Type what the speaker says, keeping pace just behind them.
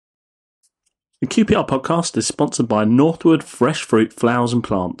The QPR podcast is sponsored by Northwood Fresh Fruit, Flowers and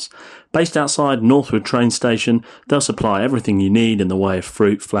Plants. Based outside Northwood train station, they'll supply everything you need in the way of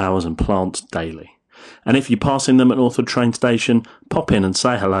fruit, flowers and plants daily. And if you're passing them at Northwood train station, pop in and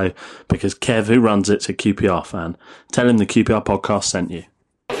say hello, because Kev, who runs it's a QPR fan. Tell him the QPR podcast sent you.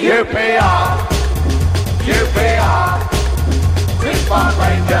 QPR, QPR, Six Park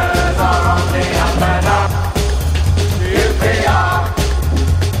Rangers are on the up and up. QPR,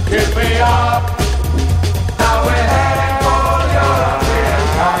 QPR, now we're heading for European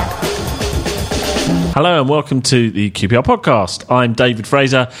Cup. Hello and welcome to the QPR podcast. I'm David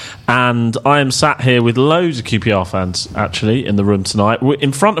Fraser and I am sat here with loads of QPR fans actually in the room tonight.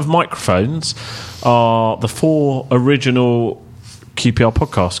 In front of microphones are the four original QPR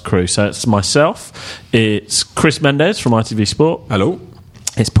podcast crew. So it's myself, it's Chris Mendes from ITV Sport. Hello.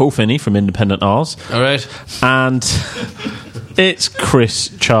 It's Paul Finney from Independent Rs. All right. And it's Chris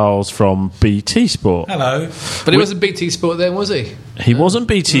Charles from BT Sport. Hello. But he wasn't BT Sport then, was he? He wasn't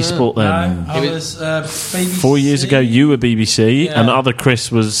BT Sport then. No, I was BBC. 4 years ago, you were BBC, and the other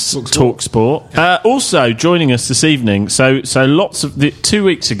Chris was Talk Sport. Also joining us this evening, so lots of 3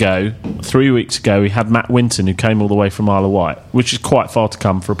 weeks ago, we had Matt Winton, who came all the way from Isle of Wight, which is quite far to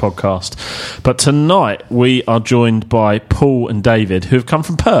come for a podcast. But tonight we are joined by Paul and David, who have come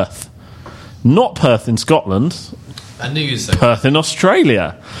from Perth, not Perth in Scotland. I knew you'd say Perth in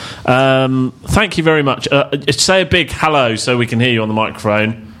Australia. Thank you very much. Say a big hello so we can hear you on the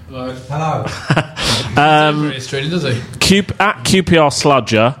microphone. Hello. very Australian, does he? At QPR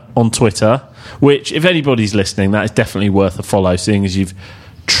Sludger on Twitter, which, if anybody's listening, that is definitely worth a follow, seeing as you've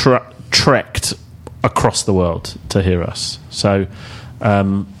trekked across the world to hear us. So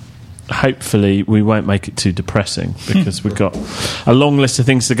hopefully we won't make it too depressing, because we've got a long list of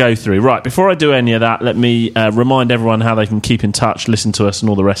things to go through. Right, before I do any of that, let me remind everyone how they can keep in touch, listen to us and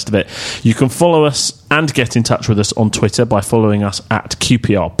all the rest of it. You can follow us and get in touch with us on Twitter by following us at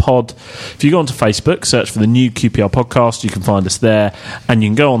QPR Pod. If you go onto Facebook, search for the new QPR podcast, you can find us there, and you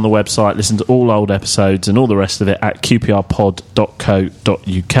can go on the website, listen to all old episodes and all the rest of it at qprpod.co.uk.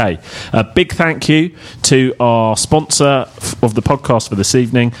 A big thank you to our sponsor of the podcast for this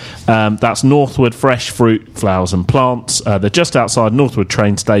evening. That's Northwood Fresh Fruit, Flowers and Plants. They're just outside Northwood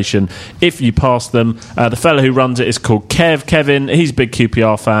train station. If you pass them, the fella who runs it is called Kevin. He's a big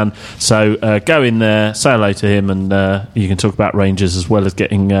QPR fan, so go in there, say hello to him, and you can talk about Rangers as well as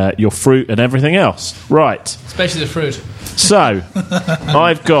getting your fruit and everything else. Right. Especially the fruit. So,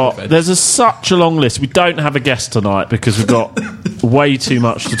 there's such a long list. We don't have a guest tonight because we've got way too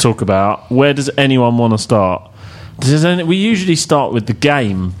much to talk about. Where does anyone want to start? We usually start with the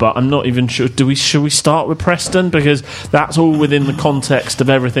game, but I'm not even sure. Should we start with Preston? Because that's all within the context of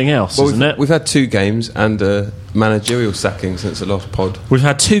everything else, isn't it? We've had two games and a managerial sacking since the last pod. We've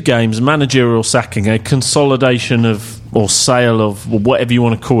had two games, managerial sacking, a consolidation of, or sale of, or whatever you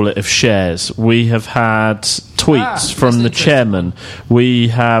want to call it, of shares. We have had tweets from the chairman. We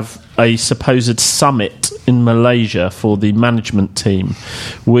have a supposed summit in Malaysia for the management team.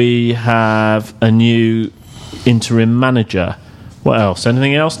 We have a new interim manager. What else?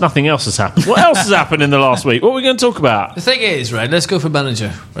 Anything else? Nothing else has happened. What else has happened in the last week? What are we going to talk about? The thing is, right, let's go for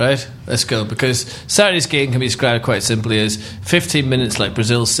manager, right? Let's go, because Saturday's game can be described quite simply as 15 minutes like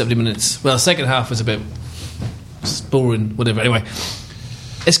Brazil's 70 minutes. Well, the second half was a bit boring, whatever. Anyway,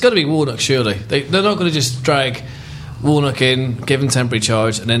 it's got to be Warnock, surely. They're not going to just drag Warnock in, give him temporary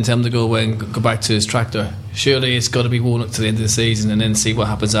charge, and then tell him to go away and go back to his tractor. Surely it's got to be Warnock to the end of the season, and then see what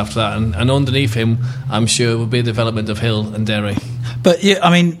happens after that. And underneath him, I'm sure, will be the development of Hill and Derry. But yeah,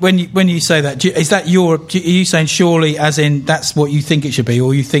 I mean, when you say that, is that are you saying surely, as in that's what you think it should be,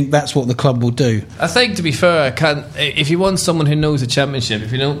 or you think that's what the club will do? I think, to be fair, if you want someone who knows the Championship,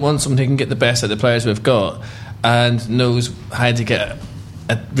 if you don't want someone who can get the best out of the players we've got and knows how to get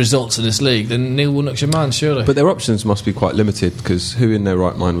results in this league, then Neil Warnock's your man, surely. But their options must be quite limited, because who in their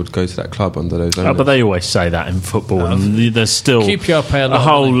right mind would go to that club under those owners? But they always say that in football, and there's still QPR a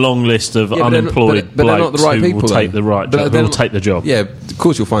whole long list of unemployed blokes who will take the right job. They will take the job. Yeah, of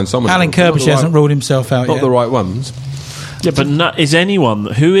course you'll find someone. Alan Kirbysh hasn't ruled himself out yet. Not the right ones. Yeah, but is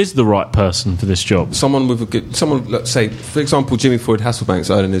who is the right person for this job? Someone with let's say, for example, Jimmy Floyd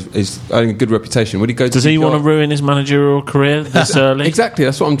Hasselbank's is earning a good reputation. Would he go? Does he want to ruin his managerial career this early? Exactly.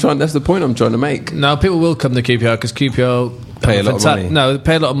 That's the point I'm trying to make. Now, people will come to QPR because QPR pay a lot of money. No, they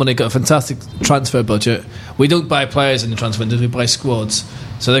pay a lot of money. Got a fantastic transfer budget. We don't buy players in the transfer window. We buy squads.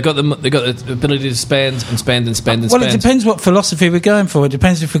 So they got the ability to spend. Well, it depends what philosophy we're going for. It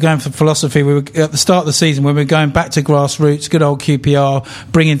depends if we're going for philosophy. We were at the start of the season when we were going back to grassroots, good old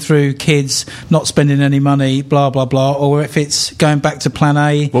QPR, bringing through kids, not spending any money, blah blah blah, or if it's going back to Plan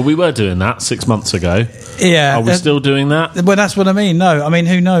A. Well, we were doing that 6 months ago. Yeah, are we still doing that? Well, that's what I mean. No, I mean,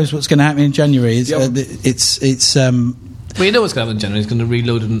 who knows what's going to happen in January? It's Well, you know what's going to happen in January. It's going to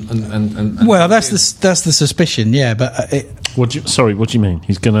reload and well, that's the suspicion. Yeah, but what do you mean?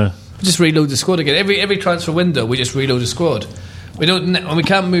 He's going to just reload the squad again. Every transfer window, we just reload the squad. We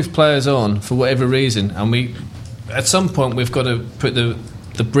can't move players on for whatever reason, and at some point we've got to put the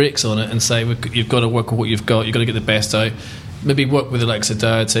brakes on it and say you've got to work with what you've got. You've got to get the best out. Maybe work with the likes of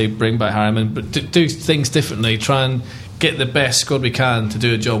Doherty, bring back Harriman, but do things differently. Try and get the best squad we can to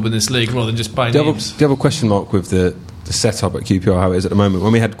do a job in this league rather than just buy names. Do you have a question mark with the setup at QPR, how it is at the moment?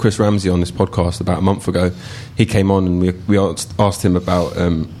 When we had Chris Ramsey on this podcast about a month ago, he came on and we asked him about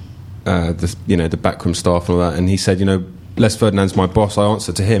the backroom staff and all that, and he said, Les Ferdinand's my boss, I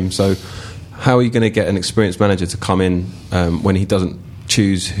answer to him. So how are you going to get an experienced manager to come in when he doesn't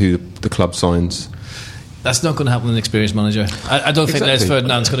choose who the club signs? That's not going to happen with an experienced manager. I don't think Les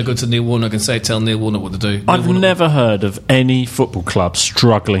Ferdinand's going to go to Neil Warnock and tell Neil Warnock what to do. I've never heard of any football club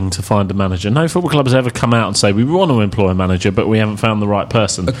struggling to find a manager. No football club has ever come out and say, we want to employ a manager, but we haven't found the right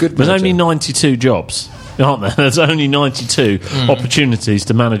person. There's only 92 jobs, aren't there? There's only 92 opportunities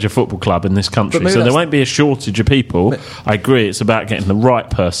to manage a football club in this country. So there won't be a shortage of people. I agree, it's about getting the right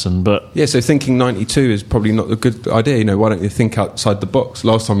person, but... Yeah, so thinking 92 is probably not a good idea. Why don't you think outside the box?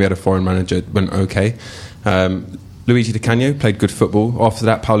 Last time we had a foreign manager, it went okay. Luigi Di Canio played good football. After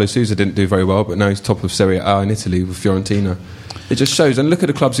that, Paulo Sousa didn't do very well, but now he's top of Serie A in Italy with Fiorentina. It just shows. And look at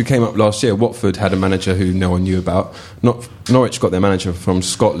the clubs who came up last year. Watford had a manager who no one knew about. Norwich got their manager from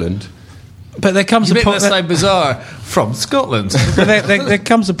Scotland. But there comes a point... That's so bizarre. From Scotland. there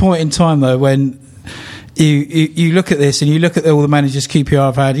comes a point in time, though, when you look at this and you look at all the managers QPR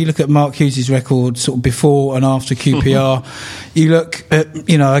have had. You look at Mark Hughes' record sort of before and after QPR. You look at,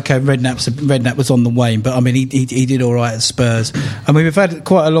 okay, Redknapp was on the wane, but I mean he did all right at Spurs. I mean, we've had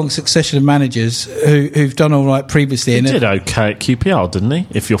quite a long succession of managers who've done all right previously. He did okay at QPR, didn't he?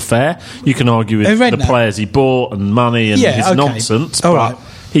 If you're fair, you can argue with the players he bought and money and his nonsense. All but right.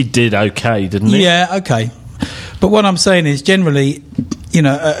 He did okay, didn't he? Yeah, okay. But what I'm saying is, generally,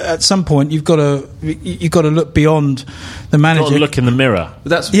 at some point you've got to look beyond the manager. You've got to look in the mirror. But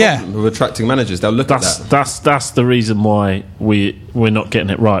that's the problem with attracting managers. They'll look at that. That's the reason why we're not getting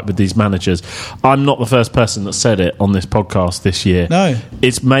it right with these managers. I'm not the first person that said it on this podcast this year. No,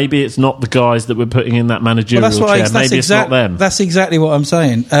 maybe it's not the guys that we're putting in that managerial chair. Maybe it's not them. That's exactly what I'm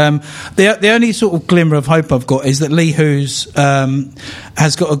saying. The only sort of glimmer of hope I've got is that Lee Hughes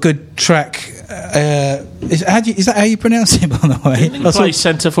has got a good track. Is that how you pronounce it, by the way? Didn't he play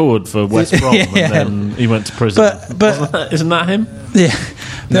centre forward for West Brom and then he went to prison? But isn't that him? Yeah.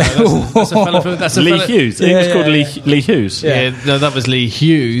 That's Lee Hughes. He was called Lee Hughes. Yeah, no, that was Lee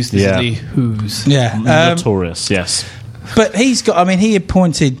Hughes. This is Lee Hughes. Yeah. Notorious, yes. But he's got, he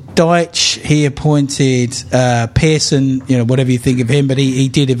appointed Deitch, he appointed Pearson, whatever you think of him, but he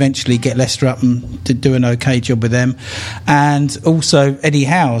did eventually get Leicester up and to do an okay job with them. And also Eddie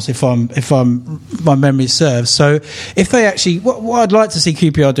Howes, if my memory serves. So if they actually, what I'd like to see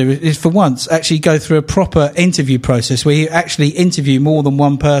QPR do is for once actually go through a proper interview process where you actually interview more than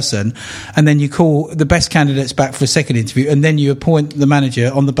one person and then you call the best candidates back for a second interview and then you appoint the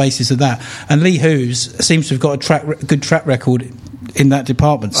manager on the basis of that. And Lee Hughes seems to have got a good track record in that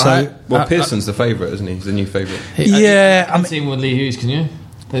department. So, Pearson's the favourite, isn't he? He's the new favourite. I haven't seen with Lee Hughes. Can you?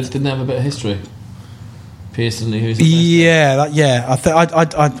 They didn't have a bit of history. Pearson, Lee Hughes. I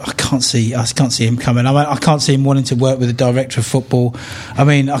can't see him coming. I can't see him wanting to work with a director of football.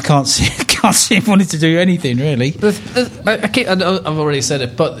 I can't see him wanting to do anything really. I've already said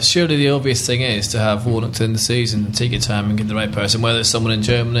it, but surely the obvious thing is to have Warnock to end the season and take your time and get the right person. Whether it's someone in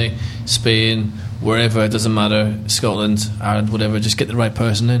Germany, Spain, wherever, it doesn't matter, Scotland, Ireland, whatever, just get the right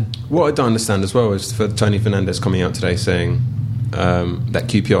person in. What I don't understand as well is for Tony Fernandes coming out today saying that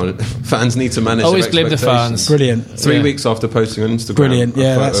QPR fans need to manage always their blame the fans. Brilliant. 3 weeks after posting on Instagram Brilliant.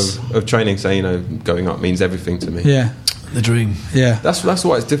 a photo of training saying going up means everything to me. Yeah, the dream. Yeah, that's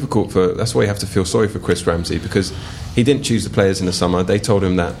why it's difficult that's why you have to feel sorry for Chris Ramsey, because he didn't choose the players in the summer. They told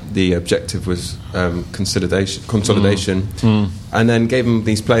him that the objective was consolidation, and then gave him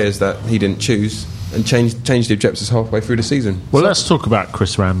these players that he didn't choose and changed the objectives halfway through the season. Well, let's talk about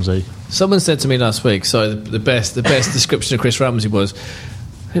Chris Ramsey. Someone said to me last week, the best description of Chris Ramsey was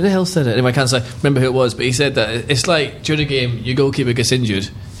Who the hell said it? Anyway, I can't remember who it was, but he said that it's like during a game, your goalkeeper gets injured,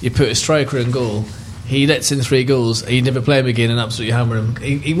 you put a striker in goal, he lets in 3 goals, and you never play him again and absolutely hammer him.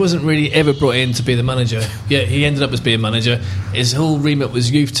 He wasn't really ever brought in to be the manager. Yeah, he ended up as being manager. His whole remit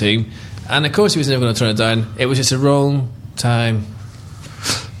was youth team, and of course he was never going to turn it down. It was just a wrong time.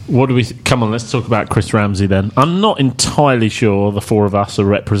 What do we... Come on, let's talk about Chris Ramsey then. I'm not entirely sure the 4 of us are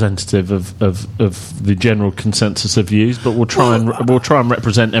representative of the general consensus of views, but we'll try and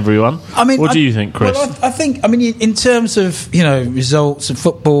represent everyone. I mean, what do you think, Chris? Well, I think, in terms of, results of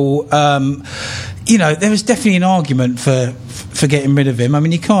football, there was definitely an argument for getting rid of him. I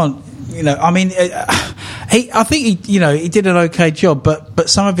mean, you can't... I think he did an okay job, but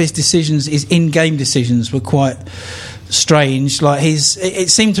some of his decisions, his in-game decisions, were quite strange. Like it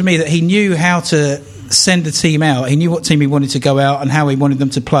seemed to me that he knew how to send a team out. He knew what team he wanted to go out and how he wanted them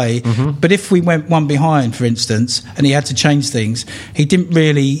to play. Mm-hmm. But if we went one behind, for instance, and he had to change things, he didn't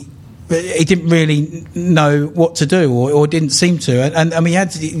really know what to do, or didn't seem to. And we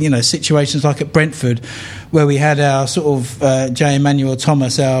had situations like at Brentford, where we had our sort of J. Emmanuel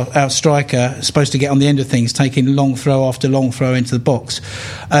Thomas, our striker, supposed to get on the end of things, taking long throw after long throw into the box.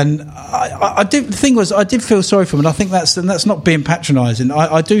 And the thing was, I did feel sorry for him, and I think that's not being patronising.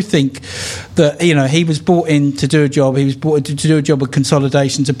 I do think that he was brought in to do a job. He was brought in to do a job of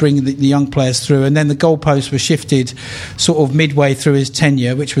consolidation, to bring the young players through, and then the goalposts were shifted sort of midway through his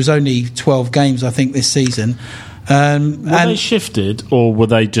tenure, which was only 12 games, I think, this season. Were they shifted, or were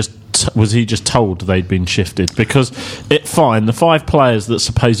they just... Was he just told they'd been shifted? Because the 5 players that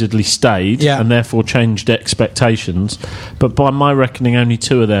supposedly stayed and therefore changed expectations, but by my reckoning only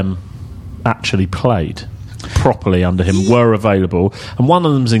 2 of them actually played properly under him, were available, and one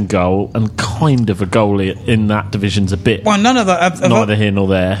of them's in goal, and kind of a goalie in that division's a bit... Well, none of that... neither here nor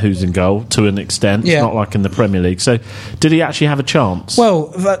there who's in goal, to an extent. It's not like in the Premier League. So, did he actually have a chance? Well,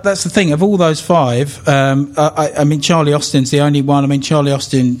 that's the thing. Of all those 5, I mean, Charlie Austin's the only one. I mean, Charlie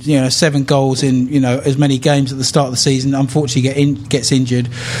Austin, 7 goals in, as many games at the start of the season, unfortunately gets injured.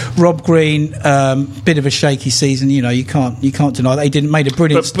 Rob Green, bit of a shaky season. You can't deny that. He didn't make a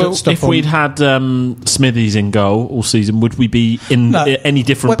brilliant stop. If we'd had Smithies in goal all season, would we be in any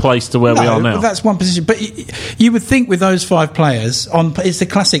different place to where we are now? That's one position. But you would think with those 5 players, it's the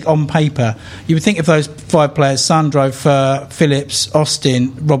classic on paper, you would think of those 5 players, Sandro, Fur, Phillips,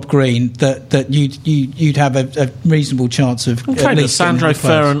 Austin, Rob Green, that you'd have a reasonable chance of at least Sandro,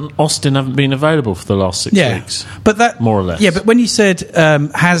 Fur and Austin haven't been available for the last 6 weeks. But that, more or less. Yeah, but when you said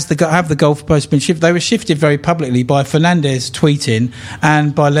have the goalposts been shifted, they were shifted very publicly by Fernandez tweeting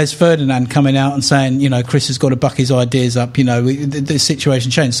and by Les Ferdinand coming out and saying, Chris has got to buck his ideas up. The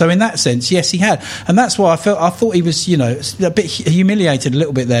situation changed. So in that sense, yes, he had, and that's why I thought he was, a bit humiliated a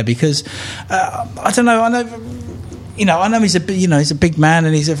little bit there, because I don't know. I know he's a big man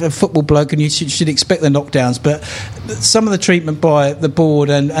and he's a football bloke, and you should expect the knockdowns. But some of the treatment by the board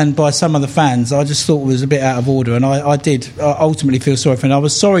and by some of the fans, I just thought was a bit out of order, and I did ultimately feel sorry for him. I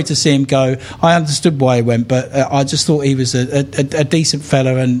was sorry to see him go. I understood why he went, but I just thought he was a decent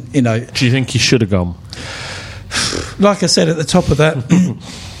fella, and Do you think he should have gone? Like I said at the top of that,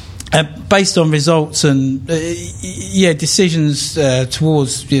 based on results and decisions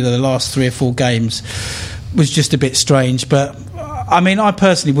towards the last 3 or 4 games, was just a bit strange. But I mean, I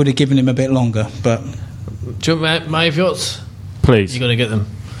personally would have given him a bit longer. But do you want my thoughts? Please, you're going to get them.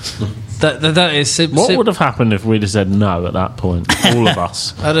 That is what would have happened if we'd have said no at that point? All of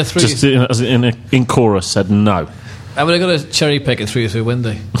us, out of 3, just in chorus, said no. I would have got a cherry pick at 3-3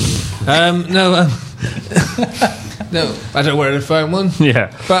 Windy. No, I don't know where to find one.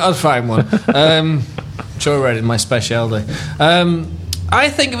 Yeah, but I'll find one. Sure, read in my speciality. I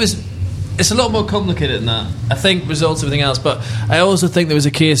think it's a lot more complicated than that. I think results, everything else, but I also think there was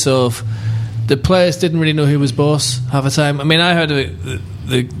a case of the players didn't really know who was boss half the time. I mean, I heard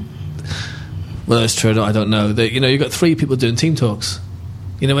well, it's true. I don't know. You've got 3 people doing team talks.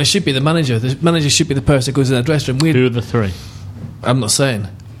 It should be the manager. The manager should be the person that goes in the dressing room. Who are the 3? I'm not saying.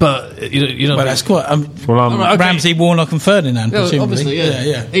 But you know, well, that's quite. Ramsey, Warnock, and Ferdinand. Obviously,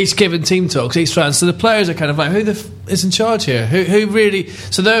 yeah. He's giving team talks. He's trying. So the players are kind of like, who is in charge here? Who really?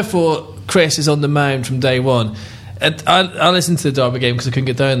 So therefore, Chris is on the mound from day one. I listened to the Derby game because I couldn't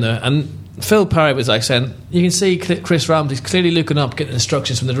get down there, and Phil Parry was like saying, you can see Chris Ramsey's clearly looking up, getting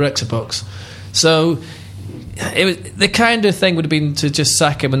instructions from the director box. So the kind of thing would have been to just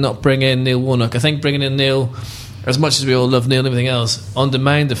sack him and not bring in Neil Warnock. I think bringing in Neil, as much as we all love Neil and everything else,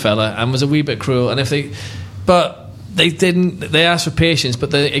 undermined the fella and was a wee bit cruel. And they didn't. They asked for patience,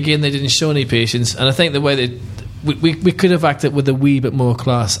 but they didn't show any patience. And I think the way we could have acted with a wee bit more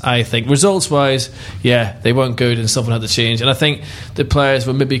class, I think. Results-wise, yeah, they weren't good and something had to change. And I think the players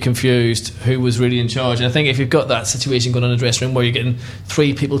were maybe confused who was really in charge. And I think if you've got that situation going on in the dressing room where you're getting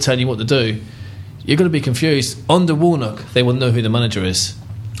 3 people telling you what to do, you're going to be confused. Under Warnock, they will know who the manager is.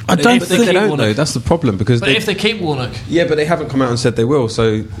 I don't think they don't know. That's the problem because. But if they keep Warnock, yeah, but they haven't come out and said they will.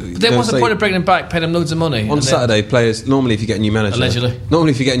 So then what's the point of bringing him back, paying him loads of money? On Saturday, players normally, if you get a new manager,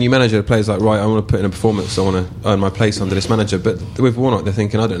 the players are like, right, I want to put in a performance. I want to earn my place under this manager. But with Warnock, they're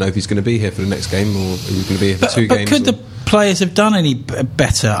thinking, I don't know if he's going to be here for the next game or if he's going to be here for 2 games. But could the players have done any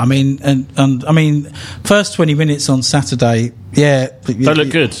better? I mean, and I mean, first 20 minutes on Saturday, yeah, they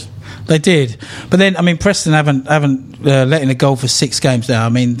look good. They did, but then I mean, Preston haven't let in a goal for 6 games now. I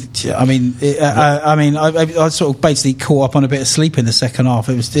sort of basically caught up on a bit of sleep in the second half.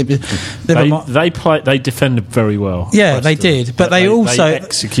 They defended very well. Yeah, Preston. they did, but they also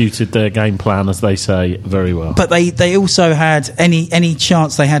executed their game plan, as they say, very well. But they also had any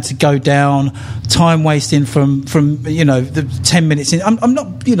chance they had to go down, time wasting from the 10 minutes in. I'm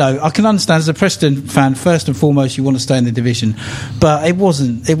not, I can understand as a Preston fan, first and foremost you want to stay in the division, but it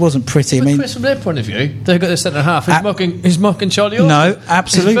wasn't pretty. But Chris, from their point of view, they've got their centre half. He's mocking Charlie Austin. No,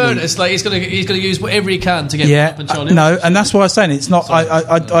 absolutely. In fairness, like he's going to use whatever he can to get up Charlie no, Austin. and that's why I'm saying it's not.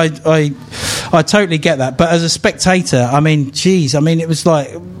 I totally get that, but as a spectator, I mean, geez, I mean, it was like.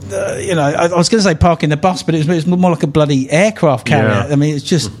 I was going to say parking the bus, but it was more like a bloody aircraft carrier. Yeah. I mean, it's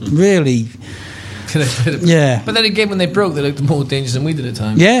just really. Yeah, but then again, when they broke, they looked more dangerous than we did at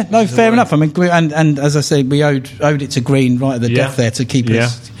times. Yeah, no, fair enough. I mean, and as I said, we owed it to Green right at the death there to keep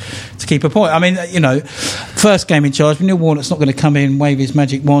us to keep a point. I mean, first game in charge, Neil Warnock's not going to come in, wave his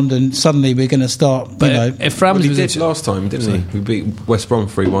magic wand, and suddenly we're going to start. If Ramsey did last time, didn't he? We beat West Brom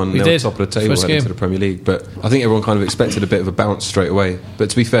 3-1. They were top of the table heading to the Premier League, but I think everyone kind of expected a bit of a bounce straight away. But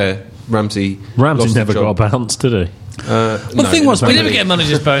to be fair, Ramsey never got a bounce, did he? The thing was, we never get a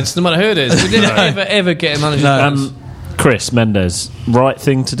manager's bounce, no matter who it is. We never ever get a manager's bounce. Chris Mendes, right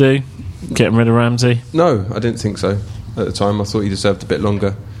thing to do? Getting rid of Ramsey? No, I didn't think so at the time. I thought he deserved a bit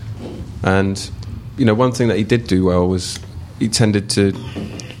longer. And one thing that he did do well was he tended to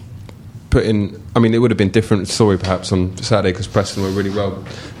put in. I mean, it would have been a different story perhaps on Saturday because Preston were really well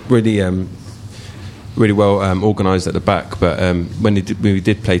organised at the back, but when we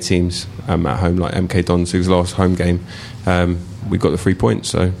did play teams at home like MK Dons, whose last home game, we got the 3 points.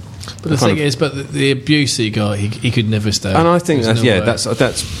 So, but the thing is, the abuse he got, he could never stay. And I think that's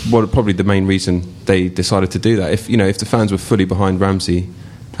what probably the main reason they decided to do that. If the fans were fully behind Ramsey,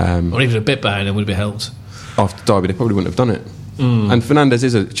 or even a bit behind, it would have helped. After Derby, they probably wouldn't have done it. And Fernandes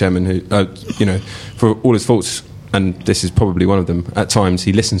is a chairman who, for all his faults. And this is probably one of them. At times,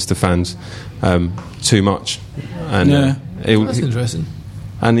 he listens to fans too much. And that's interesting.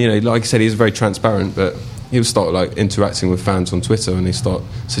 And like I said, he's very transparent. But he'll start interacting with fans on Twitter, and they start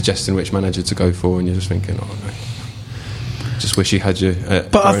suggesting which manager to go for, and you're just thinking, oh no, just wish you had your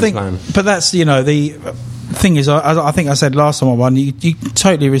plan. But that's the thing is, I think I said last time I won. You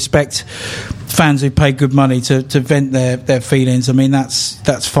totally respect fans who pay good money to vent their feelings. I mean,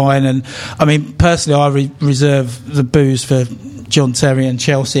 that's fine. And I mean, personally, I reserve the boos for John Terry and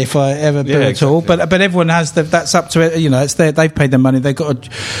Chelsea if I ever boo at all. But everyone has that's up to it. It's they've paid their money. They've got a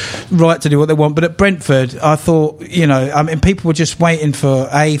right to do what they want. But at Brentford, I thought I mean, people were just waiting for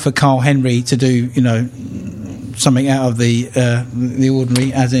Carl Henry to do something out of the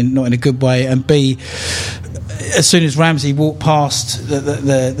ordinary, as in not in a good way, and B, as soon as Ramsey walked past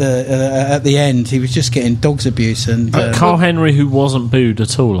at the end, he was just getting dogs abuse. And Carl Henry, who wasn't booed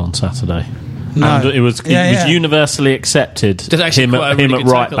at all on Saturday. No. And it was universally accepted. Did actually him at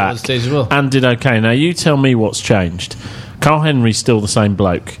right back, stage as well. And did okay. Now you tell me what's changed. Carl Henry's still the same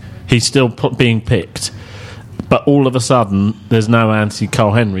bloke. He's still being picked. But all of a sudden, there's no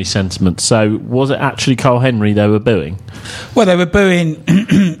anti-Carl Henry sentiment. So, was it actually Carl Henry they were booing? Well, they were booing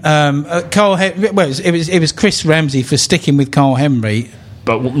Carl. It was Chris Ramsey for sticking with Carl Henry.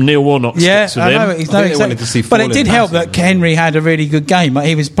 But Neil Warnock sticks with him. Exactly. But it did help that Henry had a really good game.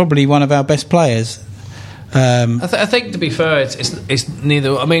 He was probably one of our best players. I think, to be fair, it's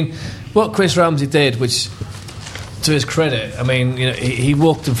neither. I mean, what Chris Ramsey did, which, to his credit, I mean, he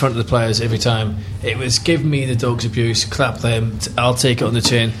walked in front of the players every time. It was give me the dog's abuse, clap them, I'll take it on the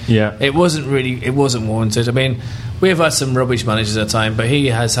chin. Yeah, it wasn't warranted. I mean, we have had some rubbish managers at the time, but he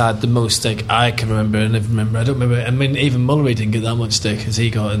has had the most stick I can remember. And I don't remember. I mean, even Mullery didn't get that much stick as he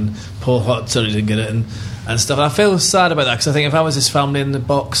got, and Paul Hott certainly didn't get it, and stuff. I feel sad about that because I think if I was his family in the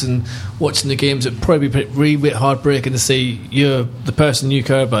box and watching the games, it'd probably be really heartbreaking to see the person you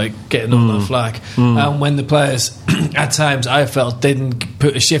care about getting all that flack. And when the players, at times, I felt didn't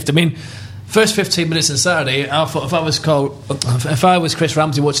put a shift. I mean, First 15 minutes on Saturday, I thought if I was Chris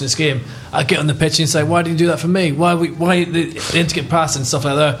Ramsey watching this game, I'd get on the pitch and say, why didn't you do that for me? Why they didn't get past and stuff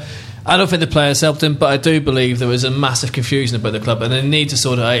like that? I don't think the players helped him, but I do believe there was a massive confusion about the club, and they need to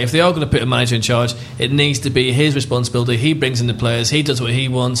sort it out. If they are going to put a manager in charge, it needs to be his responsibility. He brings in the players, he does what he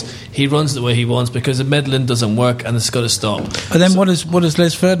wants, he runs the way he wants, because the meddling doesn't work, and it's got to stop. But then what does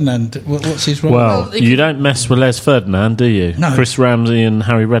Les Ferdinand? What's his role? Well, you don't mess with Les Ferdinand, do you? No. Chris Ramsey and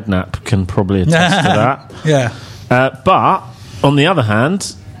Harry Redknapp can probably attest to that. Yeah. But on the other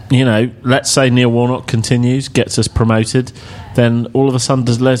hand, let's say Neil Warnock continues, gets us promoted, then all of a sudden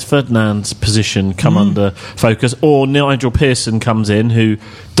does Les Ferdinand's position come under focus, or Nigel Pearson comes in, who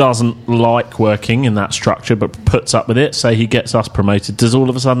doesn't like working in that structure but puts up with it, say he gets us promoted, does all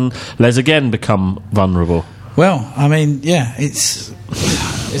of a sudden Les again become vulnerable? Well, I mean, yeah, it's...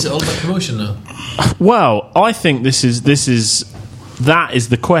 Is it all about promotion now? Well, I think that is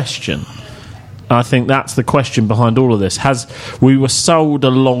the question. I think that's the question behind all of this. We were sold a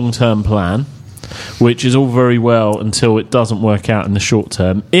long-term plan, which is all very well until it doesn't work out in the short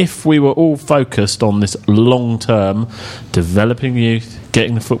term. If we were all focused on this long-term, developing youth,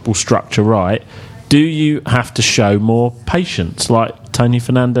 getting the football structure right, do you have to show more patience, like Tony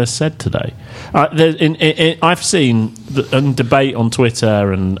Fernandes said today? I've seen debate on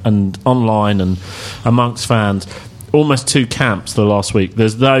Twitter and online and amongst fans, almost two camps the last week.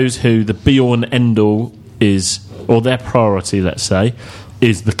 There's those who the be-all and end-all is, or their priority, let's say,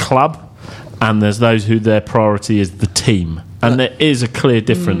 is the club, and there's those who their priority is the team. And there is a clear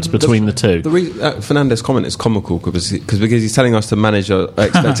difference between the two. The Fernandes' comment is comical because he's telling us to manage our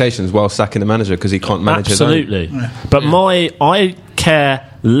expectations while sacking the manager because he can't manage Absolutely. his own. But I care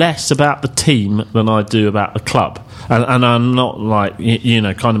less about the team than I do about the club. And I'm not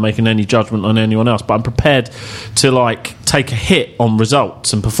kind of making any judgment on anyone else, but I'm prepared to take a hit on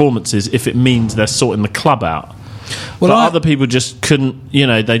results and performances if it means they're sorting the club out. Well, but other people just couldn't,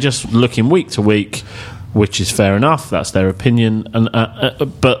 they just looking week to week, which is fair enough, that's their opinion, and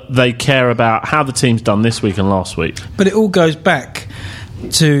but they care about how the team's done this week and last week. But it all goes back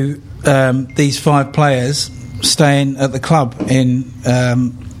to these 5 players staying at the club in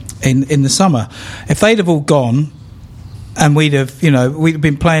the summer. If they'd have all gone, and we'd have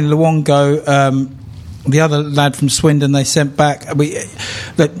been playing Luongo, the other lad from Swindon they sent back.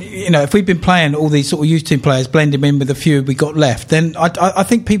 If we'd been playing all these sort of youth team players, blend them in with a few we got left, then I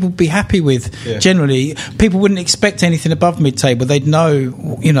think people would be happy with. Yeah. Generally, people wouldn't expect anything above mid-table. They'd know,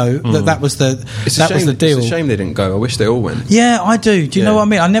 that was the deal. It's a shame they didn't go. I wish they all went. Yeah, I do. Do you know what I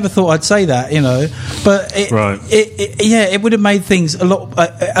mean? I never thought I'd say that, but it would have made things a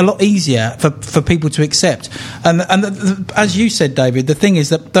lot easier for people to accept. And as you said, David, the thing is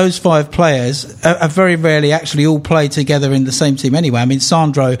that those 5 players are very rarely actually all play together in the same team anyway. I mean,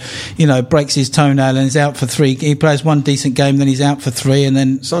 Sandro, breaks his toenail and is out for 3. He plays one decent game, then he's out for 3, and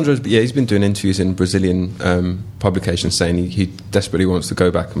then Sandro's he's been doing interviews in Brazilian publications saying he desperately wants to go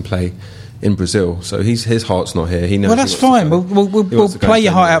back and play in Brazil. So his heart's not here. He knows. Well, that's fine. We'll play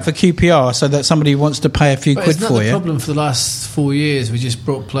your heart out for QPR so that somebody wants to pay a few quid for you. Isn't that the problem for the last 4 years? We just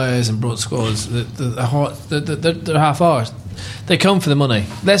brought players and brought squads. They're half-hours. They come for the money.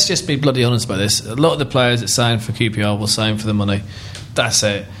 Let's just be bloody honest about this. A lot of the players that sign for QPR will sign for the money. That's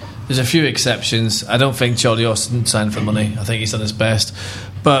it. There's a few exceptions. I don't think Charlie Austin signed for money. I think he's done his best.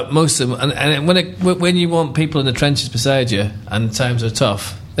 But most of them... And when you want people in the trenches beside you and times are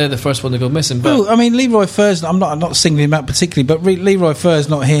tough, they're the first one to go missing. But I mean, Leroy Fur's... I'm not singling him out particularly, but Leroy Fur's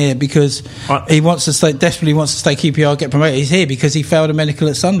not here because he wants to stay... Desperately wants to stay QPR, get promoted. He's here because he failed a medical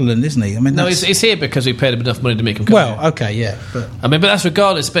at Sunderland, isn't he? I mean, he's here because we paid him enough money to make him come here. Okay, yeah. But that's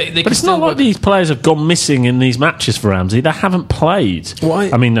regardless. But it's not like these players have gone missing in these matches for Ramsey. They haven't played.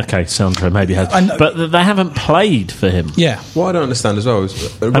 Why? I mean, okay, Sandro maybe has, but they haven't played for him. Yeah. What I don't understand as well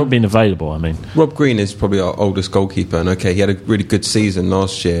is haven't been available. I mean, Rob Green is probably our oldest goalkeeper, and he had a really good season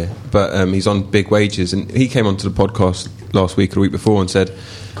last year, but he's on big wages, and he came onto the podcast last week or the week before and said,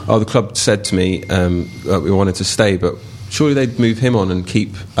 the club said to me that we wanted to stay, but surely they'd move him on and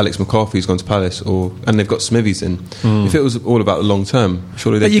keep Alex McCarthy, who's gone to Palace, and they've got Smithies in. If it was all about the long term,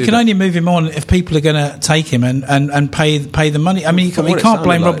 surely they'd do that. But you can only move him on if people are going to take him and pay the money. I mean, you can't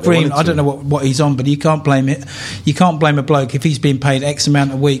blame Rob Green. I don't know what he's on, but you can't blame it. You can't blame a bloke if he's being paid X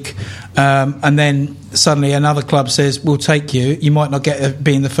amount a week, and then suddenly another club says, we'll take you. You might not get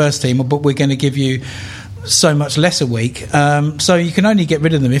be in the first team, but we're going to give you so much less a week. So you can only get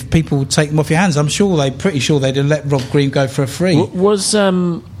rid of them if people take them off your hands. I'm pretty sure they'd have let Rob Green go for a free. Was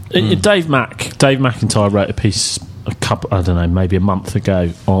Dave McIntyre wrote a piece maybe a month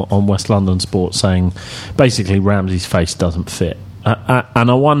ago on West London Sport saying basically Ramsey's face doesn't fit, and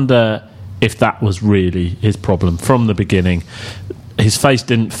I wonder if that was really his problem from the beginning. His face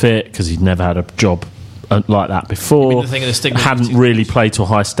didn't fit because he'd never had a job like that before. Hadn't really played to a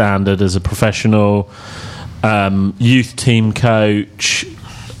high standard as a professional. Youth team coach.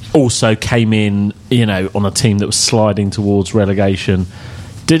 Also came in, on a team that was sliding towards relegation.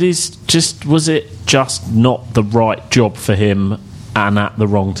 Was it just not the right job for him and at the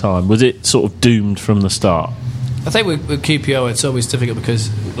wrong time? Was it sort of doomed from the start? I think with QPR it's always difficult because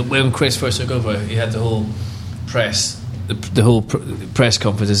when Chris first took over, he had the whole press, the whole press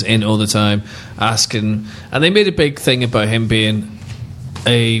conferences in all the time, asking, and they made a big thing about him being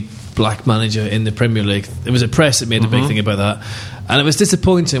a black manager in the Premier League. It was a press that made a big thing about that, and it was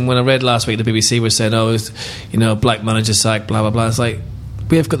disappointing when I read last week the BBC were saying, black manager sacked, blah blah blah. It's like,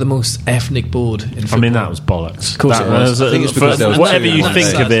 we have got the most ethnic board in football. I mean, that was bollocks. Of course it was. I think it's because whatever you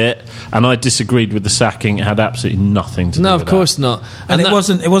think of it, and I disagreed with the sacking, it had absolutely nothing to do with that. No, of course not. And it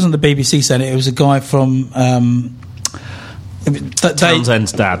wasn't the BBC saying it. It was a guy from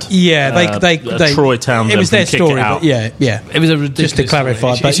Townsend's dad. Yeah, they Troy Townsend. It was their story, but yeah. It was a ridiculous. Just to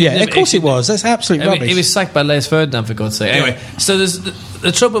clarify, but of course it was. That's absolute rubbish. He was sacked by Les Ferdinand, for God's sake. Anyway, so there's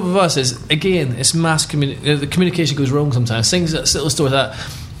the trouble with us is, again, it's mass the communication goes wrong sometimes. Things, little stories like that.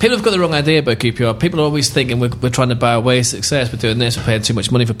 People have got the wrong idea about QPR. People are always thinking we're trying to buy away success. We're doing this. We're paying too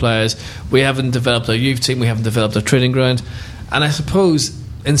much money for players. We haven't developed our youth team. We haven't developed our training ground. And I suppose,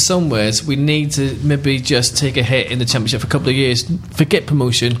 in some ways, we need to maybe just take a hit in the Championship for a couple of years, forget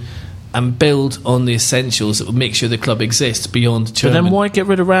promotion, and build on the essentials that will make sure the club exists beyond chairman. But then why get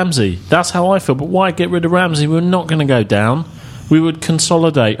rid of Ramsey? That's how I feel. But why get rid of Ramsey? We're not going to go down. We would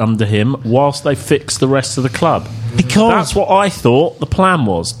consolidate under him whilst they fix the rest of the club. Because that's what I thought the plan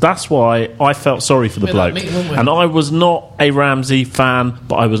was. That's why I felt sorry for the bloke. And I was not a Ramsey fan,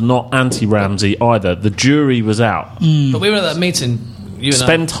 but I was not anti-Ramsey either. The jury was out. But we were at that meeting.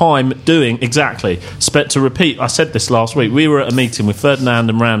 Spend time doing exactly. To repeat, I said this last week. We were at a meeting with Ferdinand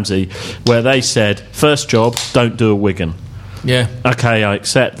and Ramsey where they said, first job, don't do a Wigan. Yeah. Okay, I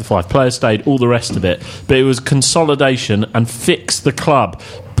accept. The 5 players stayed, all the rest of it. But it was consolidation and fix the club,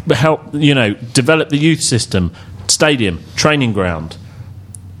 help develop the youth system, stadium, training ground,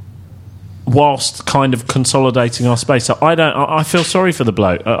 whilst kind of consolidating our space. So I feel sorry for the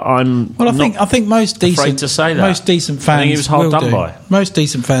bloke. I think most decent to say that. Most decent fans, I think he was hard done by. Most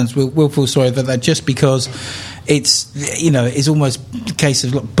decent fans will feel sorry for that just because it's it's almost a case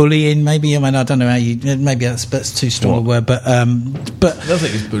of bullying. Maybe I don't know how maybe that's too strong a word, but I don't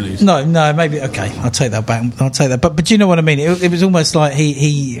think it's bullies. No, maybe okay. I'll take that back. But do you know what I mean? It was almost like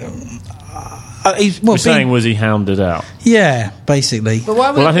he. Was he hounded out? Yeah, basically.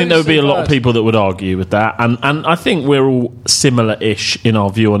 Well, I think there would be a lot of people that would argue with that, and I think we're all similar-ish in our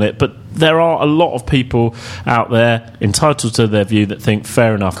view on it, but there are a lot of people out there entitled to their view that think,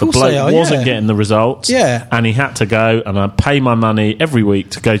 fair enough, the bloke wasn't getting the results, and he had to go, and I pay my money every week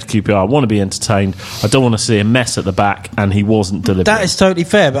to go to QPR. I want to be entertained. I don't want to see a mess at the back, and he wasn't delivering. That is totally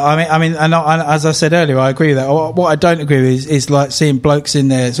fair, but I mean, and as I said earlier, I agree with that. What I don't agree with is like seeing blokes in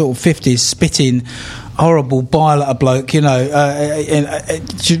their sort of 50s spitting horrible bile at a bloke, right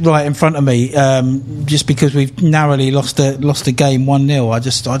in front of me, just because we've narrowly lost a game 1-0. I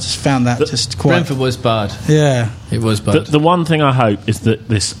just found that just quite. Brentford was bad. Yeah, it was bad. The one thing I hope is that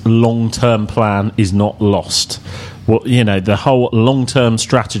this long-term plan is not lost. Well, the whole long-term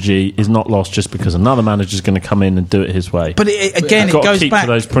strategy is not lost just because another manager is going to come in and do it his way. But it goes back.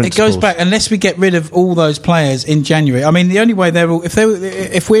 It goes back unless we get rid of all those players in January. I mean, the only way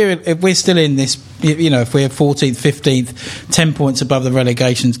if we're still in this, if we're 14th, 15th, 10 points above the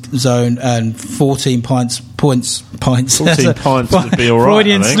relegation zone and 14 points. 14 pints would be all right.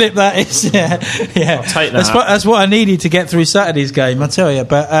 Freudian slip that is. Yeah. I'll take that. That's what I needed to get through Saturday's game. I tell you,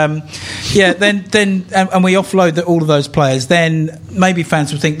 but then and we offload all of those players. Then maybe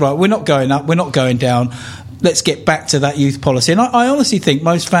fans will think, right, we're not going up, we're not going down. Let's get back to that youth policy. And I honestly think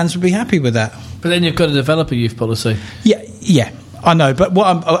most fans would be happy with that. But then you've got to develop a youth policy. Yeah. I know, but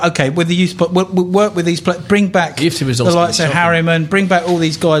with the youth, we'll work with these players, bring back the likes of Harriman, bring back all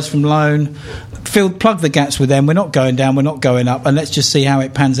these guys from loan, plug the gaps with them. We're not going down, we're not going up, and let's just see how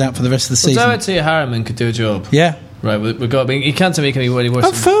it pans out for the rest of the season. I would say Harriman could do a job. Yeah. Right, he can't make any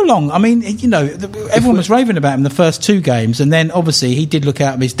worse. Furlong, I mean, everyone was raving about him the first 2 games, and then obviously he did look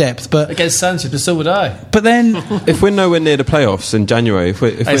out of his depth. But against Sanchez, but so would I. But then, if we're nowhere near the playoffs in January,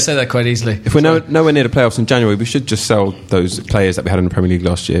 I say that quite easily. If we're nowhere near the playoffs in January, we should just sell those players that we had in the Premier League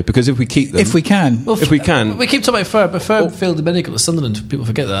last year. Because if we keep them, we can, we keep talking about Fur failed the medical at Sunderland. People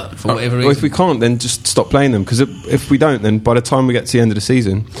forget that for whatever reason. Well, if we can't, then just stop playing them. Because if we don't, then by the time we get to the end of the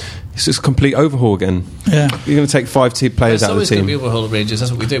season, It's just a complete overhaul again. Yeah. You're going to take 5 players out of the team. It's always going to be overhaul of Rangers.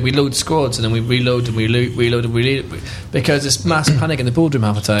 That's what we do. We load squads and then we reload and we reload and reload because it's mass panic in the boardroom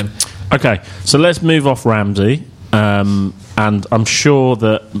half the time. Okay, so let's move off Ramsey, and I'm sure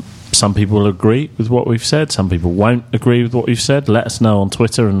that some people will agree with what we've said. Some people won't agree with what we've said. Let us know on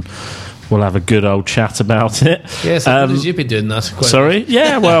Twitter and we'll have a good old chat about it. Yes, you've been doing that. Sorry?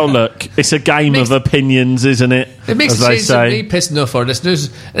 Yeah, well, look, it's a game of opinions, isn't it? It makes as they sense say. to me pissing off our listeners.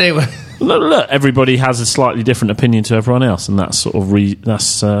 Anyway. Look, everybody has a slightly different opinion to everyone else, and that's sort of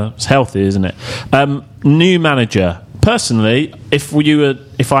that's it's healthy, isn't it? New manager. Personally,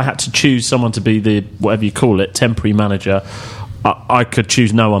 if I had to choose someone to be the, whatever you call it, temporary manager, I could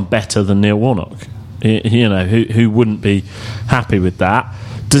choose no one better than Neil Warnock. You know, who wouldn't be happy with that?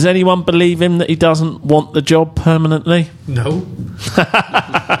 Does anyone believe him that he doesn't want the job permanently? No.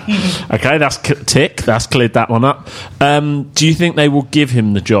 Okay, that's tick. That's cleared that one up. Do you think they will give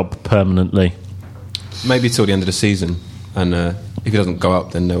him the job permanently? Maybe till the end of the season, and if he doesn't go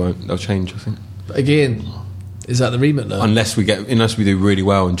up, then they'll change, I think. But again, is that the remit though? Unless we do really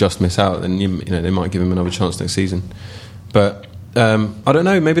well and just miss out, then you know they might give him another chance next season. But I don't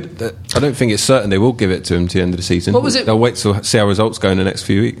know. Maybe I don't think it's certain they will give it to him to the end of the season. What was it? They'll wait to see how results go in the next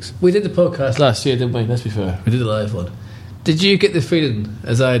few weeks. We did the podcast last year, didn't we? Let's be fair. We did the live one. Did you get the feeling,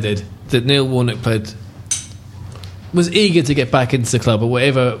 as I did, that Neil Warnock was eager to get back into the club or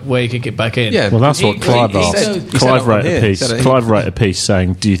whatever way he could get back in? Yeah, well, that's what Clive asked. Clive wrote a piece. Clive wrote a piece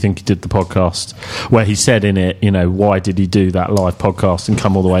saying, "Do you think he did the podcast?" Where he said in it, you know, why did he do that live podcast and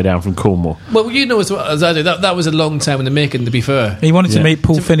come all the way down from Cornwall? Well, you know as well as I do, that was a long time in the making. To be fair, He wanted to meet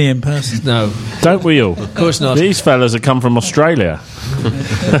Paul Finney in person. no, Don't we all? of course not. These fellas have come from Australia.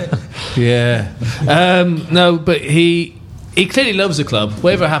 Yeah, no, but he clearly loves the club.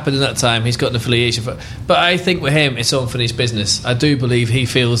 Whatever happened in that time, he's got an affiliation for. But I think with him, it's unfinished business. I do believe he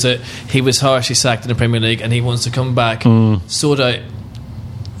feels that he was harshly sacked in the Premier League, and he wants to come back, sort out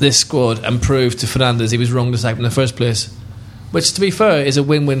this squad, and prove to Fernandes he was wrong to sack him in the first place. Which, to be fair, is a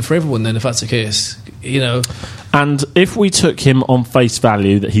win-win for everyone. Then, if that's the case, you know. And if we took him on face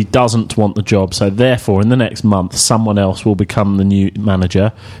value that he doesn't want the job, so therefore in the next month someone else will become the new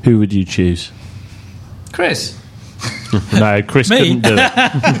manager, who would you choose? Chris. No, Chris couldn't do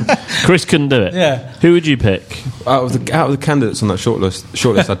it. Chris couldn't do it. Yeah. Who would you pick? Out of the candidates on that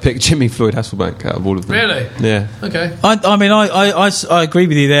shortlist, I'd pick Jimmy Floyd Hasselbank out of all of them. Really? Yeah. Okay. I mean, I agree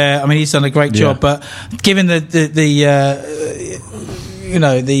with you there. I mean, he's done a great job, but given the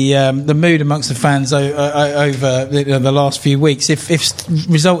mood amongst the fans over the last few weeks, if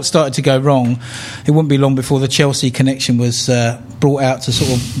results started to go wrong, it wouldn't be long before the Chelsea connection was brought out to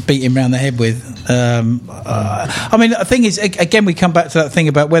sort of beat him round the head with. I mean, the thing is, again, we come back to that thing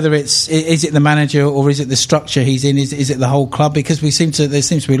about whether is it the manager or is it the structure he's in? Is it the whole club? Because there seems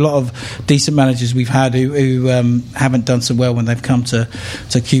to be a lot of decent managers we've had who haven't done so well when they've come to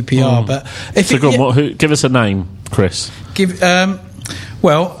QPR. But give us a name, Chris.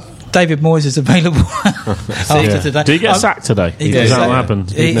 Well, David Moyes is available after today. Did he get sacked today? Is that what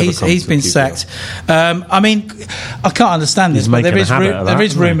happened? He's been sacked. I mean, I can't understand this, but there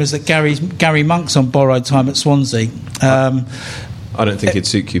is rumours that Gary Monk's on borrowed time at Swansea. I don't think it'd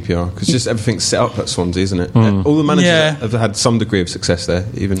suit QPR because just everything's set up at Swansea, isn't it? All the managers have had some degree of success there,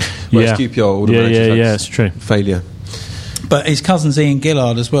 even whereas QPR, all the managers had it's true. failure. But his cousin's Ian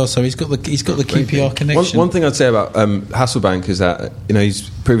Gillard as well, so he's got the QPR connection. One thing I'd say about Hasselbank is that he's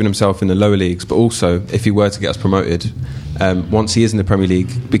proven himself in the lower leagues, but also if he were to get us promoted, once he is in the Premier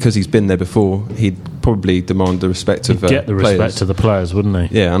League, because he's been there before, he'd probably demand the respect of get the players. respect of the players, wouldn't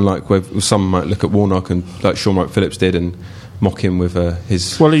he? Yeah, unlike where some might look at Warnock and like Sean Wright Phillips did and mock him with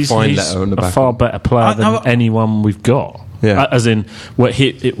his he's letter on the back. A far better player than anyone we've got. Yeah. As in,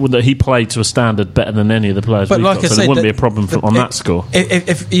 he played to a standard better than any of the players we've got, so there wouldn't be a problem on that score.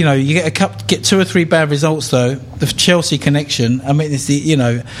 If you get 2 or 3 bad results, though, the Chelsea connection, I mean, it's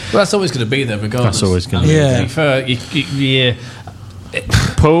well, that's always going to be there, regardless. That's always going to be.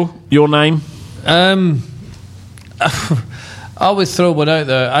 Paul, your name? I always throw one out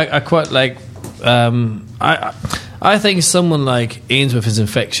there. I quite like. I think someone like Ainsworth is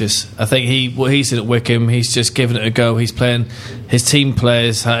infectious. I think what he said at Wickham, he's just giving it a go. He's playing his team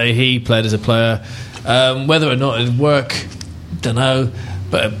plays how he played as a player. Whether or not it'd work, don't know,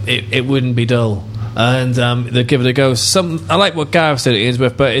 but it wouldn't be dull. And they'll give it a go. I like what Gareth said at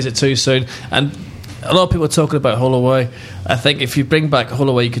Ainsworth, but is it too soon? And a lot of people are talking about Holloway. I think if you bring back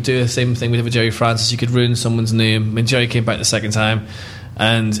Holloway, you could do the same thing with Jerry Francis. You could ruin someone's name. I mean, Jerry came back the second time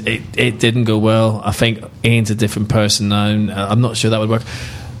and it didn't go well. I think Ian's a different person now, and I'm not sure that would work.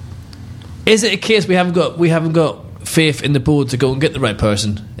 Is it a case we haven't got faith in the board to go and get the right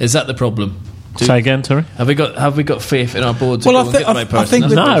person? Is that the problem? Say again, Terry? Have we got faith in our board to go and get the right person? I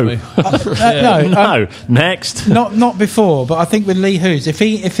think No. Next. Not before, but I think with Lee Hoos, if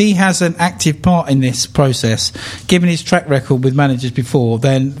he has an active part in this process, given his track record with managers before,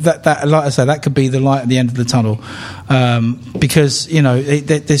 then that like I say, that could be the light at the end of the tunnel. Because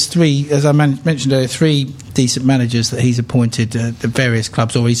there's three, as I mentioned earlier, three decent managers that he's appointed at various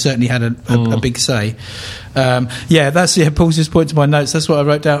clubs, or he certainly had a big say. Paul's just pointed to my notes. That's what I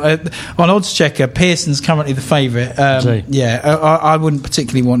wrote down. On Odds Checker, Pearson's currently the favourite. I wouldn't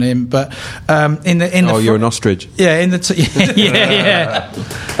particularly want him, but you're an ostrich. Yeah, in the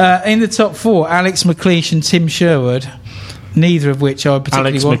in the top four, Alex McLeish and Tim Sherwood. Neither of which I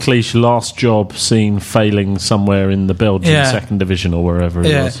particularly want. McLeish, last job seen failing somewhere in the Belgian second division or wherever it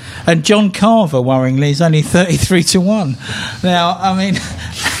was. And John Carver, worryingly, is only 33-1. Now, I mean...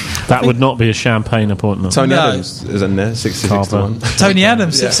 That would not be a champagne appointment. Tony Adams is in there, 66-1. Tony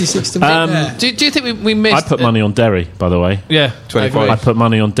Adams, 66-1. Do you think we missed... I put money on Derry, by the way. Yeah, 25. I put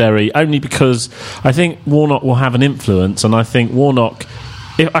money on Derry only because I think Warnock will have an influence, and I think Warnock...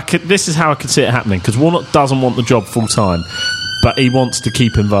 this is how I could see it happening, because Warnock doesn't want the job full time, but he wants to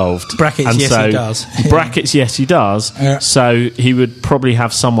keep involved. Brackets, and yes, so, he does. Brackets, yes, he does. Yeah. So he would probably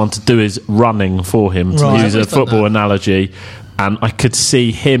have someone to do his running for him, to use a football analogy. And I could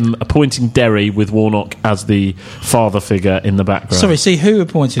see him appointing Derry with Warnock as the father figure in the background. Sorry, see who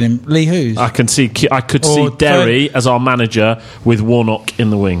appointed him? Lee Hoos? I could see Derry as our manager with Warnock in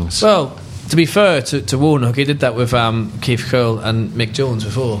the wings. Well, to be fair to Warnock, he did that with Keith Curl and Mick Jones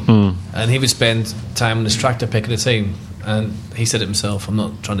before. And he would spend time on his tractor picking a team. And he said it himself. I'm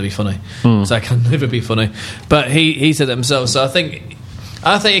not trying to be funny, so I can never be funny. But he said it himself. So I think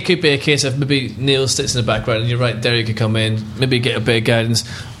it could be a case of maybe Neil sits in the background, and you're right, Derry could come in, maybe get a bit of guidance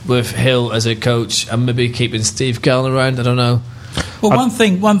with Hill as a coach, and maybe keeping Steve Gallen around. I don't know. Well, one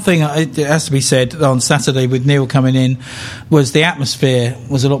thing it has to be said on Saturday with Neil coming in was the atmosphere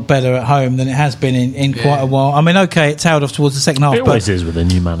was a lot better at home than it has been in quite a while. I mean, okay, it tailed off towards the second half. It always is with a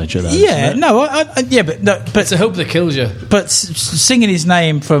new manager, though. Yeah, no, but it's a hope that kills you. But singing his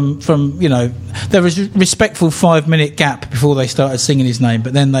name from there was a respectful 5-minute gap before they started singing his name,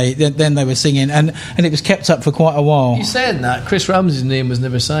 but then they were singing, and it was kept up for quite a while. You saying that Chris Ramsey's name was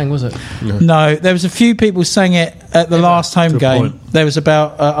never sang, was it? No, there was a few people sang it at the last home game. There was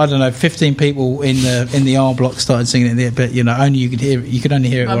about 15 people in the R block started singing it, but only you could only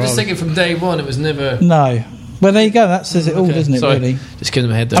hear it. I'm just thinking from day one, it was never. No. Well, there you go. That says it all, doesn't it? Sorry. Really. Just getting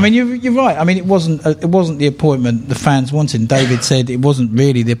my head there. I mean, you're right. I mean, it wasn't the appointment the fans wanted. And David said it wasn't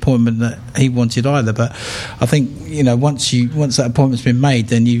really the appointment that he wanted either. But I think once that appointment's been made,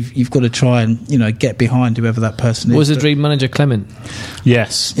 then you've got to try and get behind whoever that person is. Was the dream manager Clement?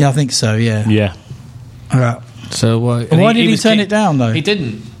 Yes. Yeah, I think so. Yeah. Yeah. All right. So why did he turn it down though? He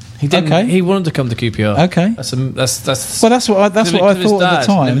didn't. Okay. He wanted to come to QPR. Okay. That's what I thought at the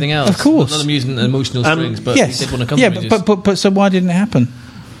time. Everything else, of course. Not using emotional strings, but yes. he did want to come. Yeah, but so why didn't it happen?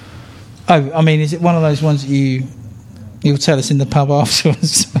 Oh, I mean, is it one of those ones that you'll tell us in the pub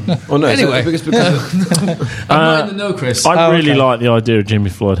afterwards? Oh no. Anyway, because I'm not in the know, Chris. I really like the idea of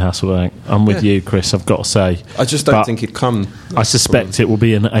Jimmy Floyd Hasselbank. I'm with you, Chris. I've got to say, I just don't think he'd come. I suspect it will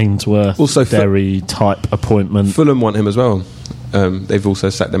be an Ainsworth, also Derry type appointment. Fulham want him as well. They've also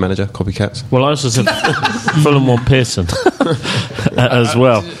sacked their manager, copycats. Well, I also said Fulham want Pearson as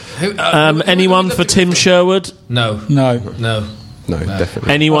well. Anyone for Tim Sherwood? No,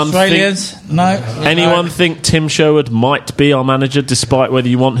 definitely. Anyone Australians? Anyone think Tim Sherwood might be our manager, despite whether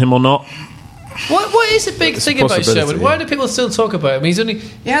you want him or not? What is the big thing about Sherwood? Why do people still talk about him?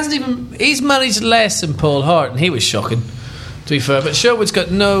 He's managed less than Paul Hart, and he was shocking, to be fair. But Sherwood's got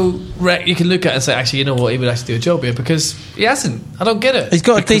no you can look at it and say, actually, you know what, he would actually do a job here, because he hasn't. I don't get it. He's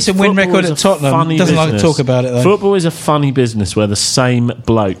got a decent win record at Tottenham. Doesn't like to talk about it though. Football is a funny business where the same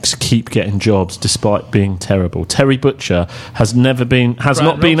blokes keep getting jobs despite being terrible. Terry Butcher has not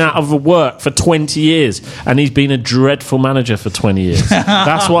been out of work for 20 years, and he's been a dreadful manager for 20 years.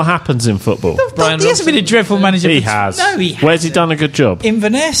 That's what happens in football. He hasn't been a dreadful manager. He has. No, he hasn't. Where's he done a good job?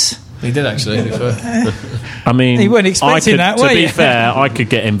 Inverness. He did actually. I mean, he weren't expecting that, were to you? be fair, I could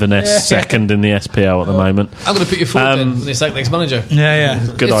get Inverness second in the SPL at the moment. I'm going to put you forward then when they sack next manager. Yeah.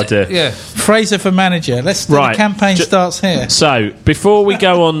 Good idea. Yeah. Fraser for manager. The campaign starts here. So, before we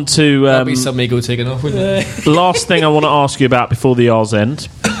go on to... that'd be some ego taken off, wouldn't it? Last thing I want to ask you about before the hour's end.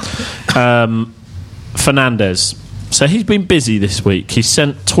 Fernandez. So he's been busy this week. He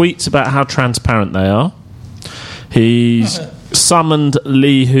sent tweets about how transparent they are. He's summoned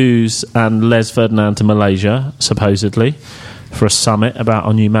Lee Hoos and Les Ferdinand to Malaysia, supposedly, for a summit about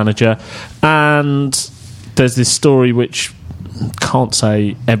our new manager. And there's this story which can't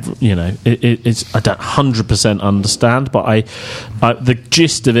say it's I don't 100% understand, but the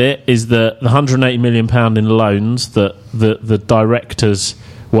gist of it is that the £180 million in loans that the directors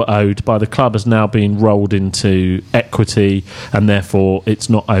were owed by the club has now been rolled into equity, and therefore it's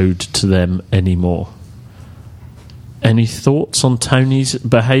not owed to them anymore. Any thoughts on Tony's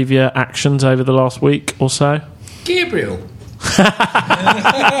behaviour, actions over the last week or so? Gabriel.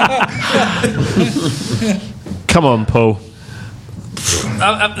 Come on, Paul.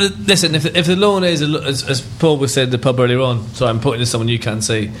 Listen, if the loan is, as Paul was said in the pub earlier on, sorry, I'm putting to someone you can't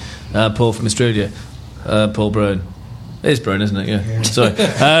see, Paul from Australia, Paul Brown. It is Brown, isn't it? Yeah. Sorry.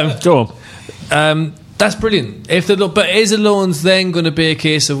 Go on. That's brilliant. But is the loans then going to be a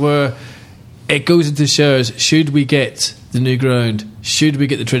case of where it goes into shares? Should we get the new ground? Should we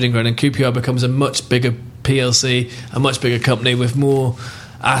get the trading ground? And QPR becomes a much bigger PLC, a much bigger company with more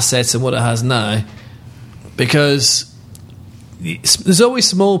assets than what it has now. Because there's always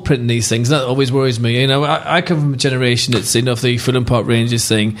small print in these things. That always worries me. I come from a generation that's of the Fulham Park Rangers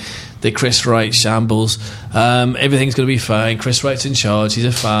thing, the Chris Wright shambles. Everything's going to be fine. Chris Wright's in charge. He's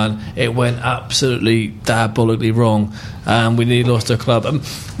a fan. It went absolutely diabolically wrong. We nearly lost our club.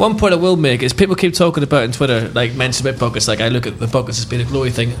 One point I will make is people keep talking about on Twitter, like mention about buckets. Like I look at the buckets as being a glory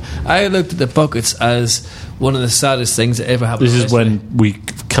thing. I looked at the buckets as one of the saddest things that ever happened. This is when we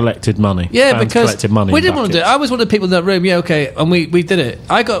collected money. Yeah, because we didn't want to do it. I was one of the people in that room. Yeah, okay, and we did it.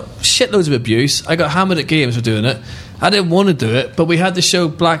 I got shitloads of abuse. I got hammered at games for doing it. I didn't want to do it, but we had to show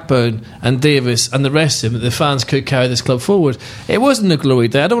Blackburn and Davis and the rest of them that the fans could carry this club forward. It wasn't a glory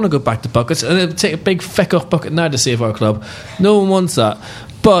day. I don't want to go back to buckets, and it'll take a big feck off bucket now to save our club. No one wants that.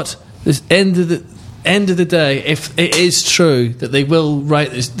 But this end of the day, if it is true that they will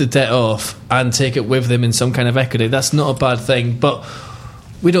write the debt off and take it with them in some kind of equity, that's not a bad thing. But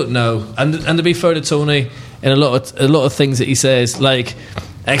we don't know. And to be fair to Tony, in a lot of things that he says, like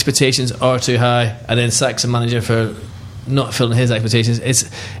expectations are too high, and then sacks a manager for not filling his expectations.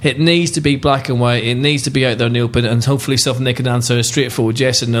 It needs to be black and white. It needs to be out there in the open, and hopefully something they can answer a straightforward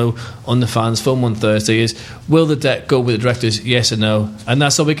yes or no on the fans' phone on Thursday is, will the debt go with the directors, yes or no? And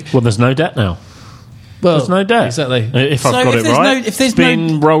that's all we well, there's no debt now. Well, there's no debt. Exactly. If I've got it right, it's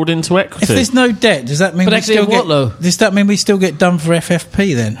been rolled into equity. If there's no debt, does that mean does that mean we still get done for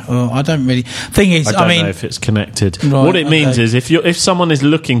FFP then? Or I don't really. Thing is, I don't know if it's connected. Right, what it means is if someone is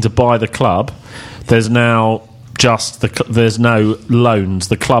looking to buy the club, there's now there's no loans.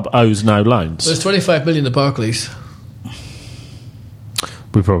 The club owes no loans. There's 25 million at Barclays.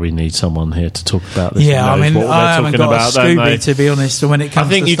 We probably need someone here to talk about this. Yeah, I mean, I haven't got a Scooby, to be honest. When it comes, I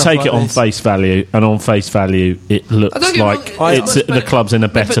think you take it on face value, and on face value, it looks like the club's in a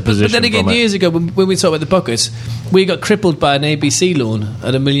better position. But then again, years ago, when we talked about the buckets, we got crippled by an ABC loan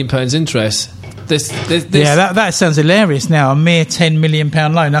at £1 million interest. Yeah, that sounds hilarious now. A mere £10 million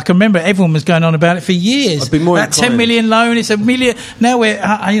loan. I can remember everyone was going on about it for years. I'd be more that £10 million loan, it's $1 million. Now we're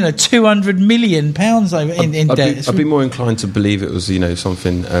 £200 million in debt. I'd be more inclined to believe it was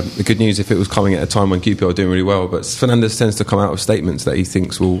something good news if it was coming at a time when QPR are doing really well. But Fernandes tends to come out with statements that he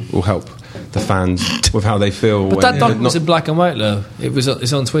thinks will help the fans with how they feel. But that document was in black and white, though.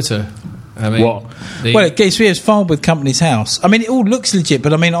 It's on Twitter. I mean, what? It's filed with Company's House. I mean, it all looks legit,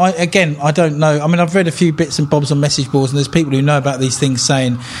 but I mean, I don't know. I mean, I've read a few bits and bobs on message boards, and there's people who know about these things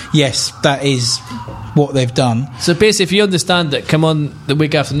saying, yes, that is what they've done. So basically, if you understand it, come on the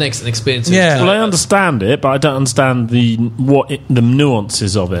week after next and explain it to Well, I understand it, but I don't understand the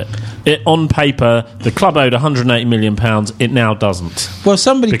nuances of it. On paper, the club owed £180 million. It now doesn't. Well,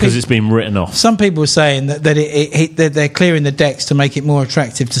 because it's been written off. Some people are saying that they're clearing the decks to make it more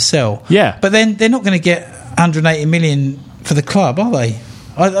attractive to sell. Yeah, but then they're not going to get £180 million for the club, are they?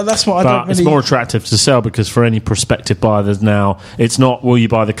 That's what I don't really... It's more attractive to sell because for any prospective buyer, there's now... It's not, will you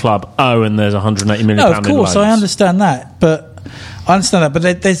buy the club? Oh, and there's £180 million No, of course, I understand that. But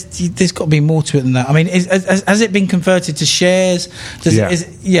there's got to be more to it than that. I mean, has it been converted to shares? So,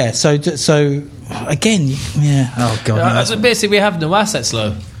 again, yeah. Oh, God. So basically, we have no assets,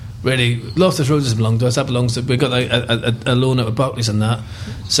 though. Really, Loftus Road doesn't belong to us. That belongs to... We've got a loan out of Barclays and that.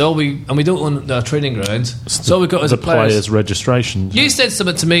 So we don't own our training ground. So all we've got is the players' registration. You said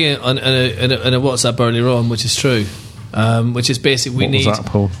something to me in a WhatsApp earlier on, which is true. Which is basically we need... Was that,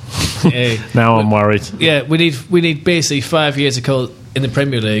 Paul? Now I'm worried. Yeah, we need basically 5 years of call in the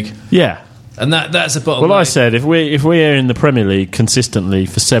Premier League. Yeah. And that's the bottom line. Well, I said if we're in the Premier League consistently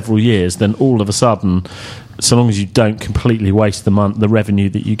for several years, then all of a sudden, so long as you don't completely waste the revenue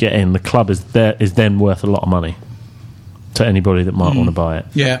that you get in, the club is then worth a lot of money to anybody that might want to buy it.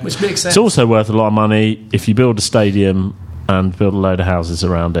 Yeah, which makes sense. It's also worth a lot of money if you build a stadium and build a load of houses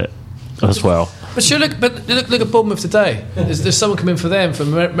around it. as well. But sure, look at Bournemouth today. There's someone coming for them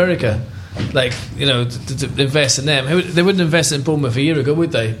from America, like to invest in them. They wouldn't invest in Bournemouth a year ago,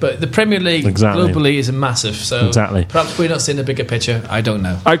 would they? But the Premier League globally is a massive. So perhaps we're not seeing the bigger picture. I don't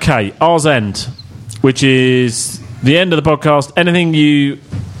know. Okay, R's End, which is the end of the podcast. Anything you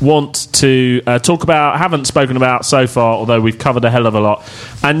want to talk about, haven't spoken about so far, although we've covered a hell of a lot.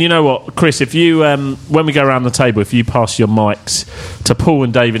 And you know what, Chris, if you when we go around the table, if you pass your mics to Paul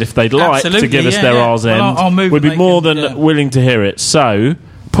and David, if they'd like to give us their R's End, I'll move, we'd be more than willing to hear it. So,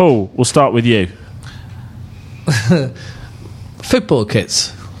 Paul, we'll start with you. Football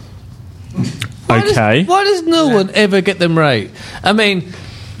kits. Okay. Why does no one ever get them right? I mean,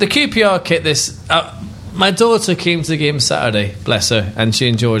 the QPR kit, my daughter came to the game Saturday, bless her, and she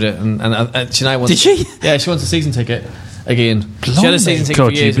enjoyed it. And she wants. Did she? Yeah, she wants a season ticket again. Blimey. She had a season ticket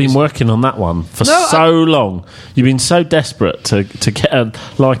for years. You've been working on that one for so long. You've been so desperate to get a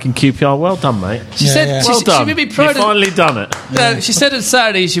like in QPR. Well done, mate. She said, well done. She made me proud. You've finally done it. No, she said on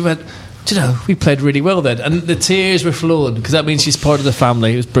Saturday, she went, do you know, we played really well then, and the tears were flowing because that means she's part of the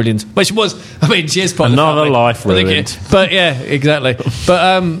family. It was brilliant. Well, she was. I mean, she is part Another of the family. life ruined. But yeah, exactly. But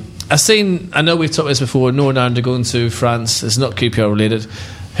I know we've talked about this before. Northern Ireland are going to France. It's not QPR related.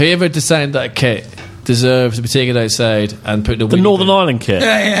 Whoever designed that kit deserves to be taken outside and put in a the Northern Ireland kit.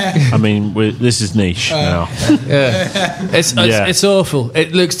 Yeah. I mean, this is niche now. Yeah, it's awful.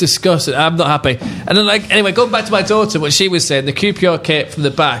 It looks disgusting. I'm not happy. And then, anyway, going back to my daughter, what she was saying, the QPR kit from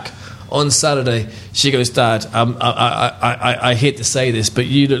the back on Saturday, she goes, Dad, I hate to say this, but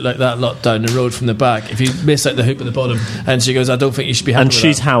you look like that lot down the road from the back if you miss out the hoop at the bottom. And she goes, I don't think you should be happy with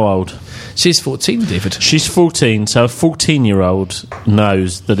she's that. how old? She's 14, David. She's 14, so a 14-year-old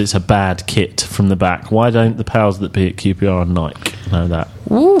knows that it's a bad kit from the back. Why don't the powers that be at QPR and Nike know that?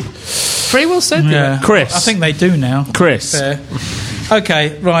 Ooh. Very well said there. Chris. I think they do now. Chris.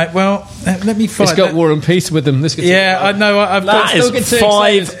 Okay, right, well, let me find It's got War and Peace with them. I know. I've got... That is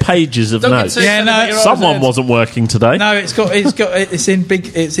 5 pages of notes. Yeah, no, someone wasn't working today. No, it's in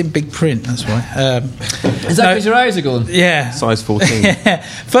big print. That's why. Is that because your eyes are going? Yeah, Size 14. Yeah.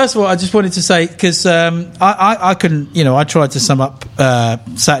 First of all, I just wanted to say because I couldn't. I tried to sum up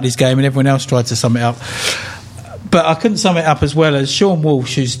Saturday's game, and everyone else tried to sum it up. But I couldn't sum it up as well as Sean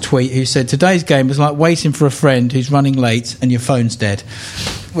Walsh, who said today's game was like waiting for a friend who's running late and your phone's dead.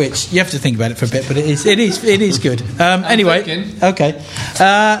 Which you have to think about it for a bit, but it is good. Anyway, okay.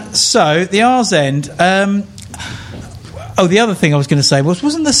 So the R's End. The other thing I was going to say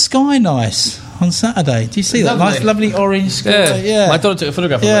wasn't the sky nice on Saturday? Do you see that nice, lovely orange sky? Yeah. My daughter took a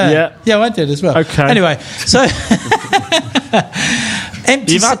photograph of it. Yeah, I did as well. Okay. Anyway, so.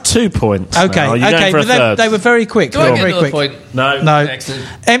 You've had 2 points. Okay, but they were very quick. Do I get another point? No. Excellent.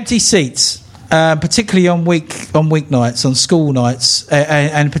 Empty seats, particularly on weeknights, on school nights,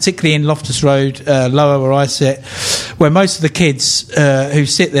 and particularly in Loftus Road, lower where I sit, where most of the kids who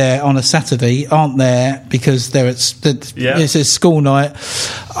sit there on a Saturday aren't there because it's a school night.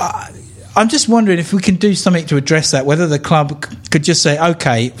 I'm just wondering if we can do something to address that, whether the club could just say,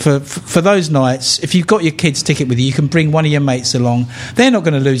 OK, for those nights, if you've got your kids' ticket with you, you can bring one of your mates along. They're not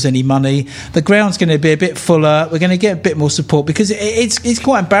going to lose any money. The ground's going to be a bit fuller. We're going to get a bit more support because it's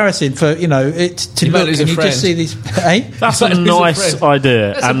quite embarrassing for, to look and you just see these... That's a nice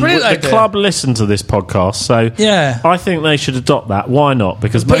idea. That's a brilliant idea. The club listen to this podcast, so I think they should adopt that. Why not?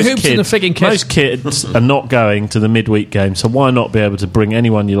 Because most kids are not going to the midweek game, so why not be able to bring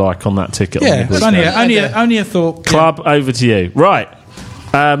anyone you like on that ticket? Only a thought. Club, over to you. Right.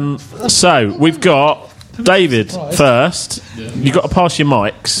 So we've got David first. You've got to pass your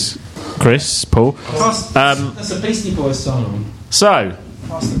mics, Chris, Paul. That's a Beastie Boys song. So,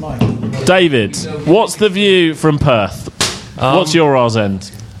 pass the mic. David, what's the view from Perth? What's your R's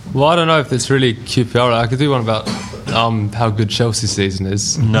End? Well, I don't know if it's really QPR. I could do one about how good Chelsea's season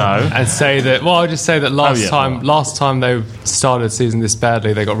is. No. And say that, I'll just say that last time they started the season this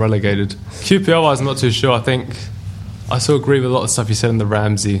badly, they got relegated. QPR-wise, I'm not too sure. I think I still agree with a lot of stuff you said in the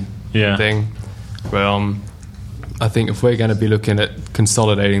Ramsey thing. But I think if we're going to be looking at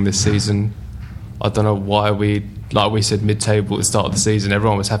consolidating this season, I don't know why we said mid-table at the start of the season,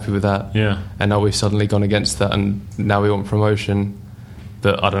 everyone was happy with that. Yeah. And now we've suddenly gone against that, and now we want promotion.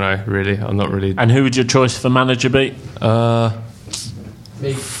 But I don't know, really. I'm not really... And who would your choice for manager be?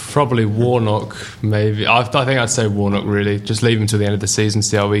 Probably Warnock, maybe. I think I'd say Warnock, really. Just leave him till the end of the season,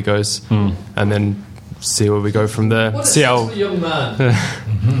 see how he goes, and then see where we go from there. What a see how young man.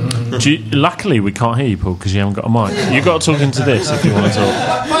 Luckily, we can't hear you, Paul, because you haven't got a mic. You've got to talk into this if you want to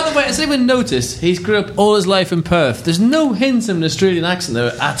talk. By the way, has anyone noticed he's grew up all his life in Perth? There's no hint of an Australian accent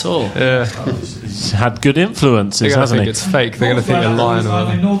there at all. Yeah. He's had good influences, hasn't he? It's fake. They're going to think you're lying.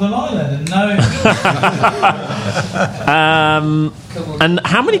 In Northern Ireland and and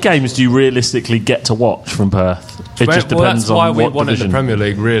how many games do you realistically get to watch from Perth? It just depends that's why on we what wanted division. the Premier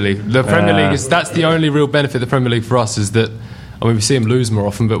League, really. The Premier League that's the only real benefit of the Premier League for us is that, I mean, we see them lose more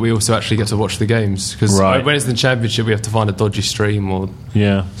often, but we also actually get to watch the games. Because when it's in the Championship, we have to find a dodgy stream or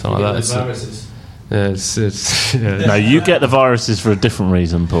something like that. No, you get the viruses for a different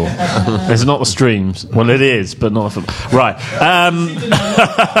reason, Paul. It's not the streams. Well, it is, but not for... Right.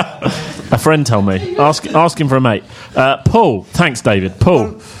 A friend told me. Ask him for a mate. Paul. Thanks, David.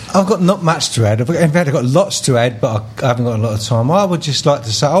 Paul. I've got not much to add. In fact, I've got lots to add, but I haven't got a lot of time. I would just like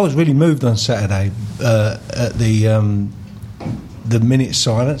to say I was really moved on Saturday at the minute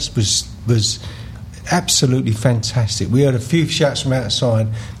silence was absolutely fantastic. We heard a few shouts from outside,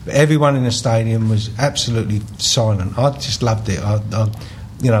 but everyone in the stadium was absolutely silent. I just loved it. I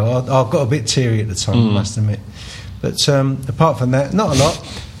got a bit teary at the time, I must admit. But apart from that, not a lot.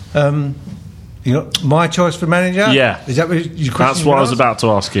 My choice for manager? Yeah. Is that what your question? That's what I was about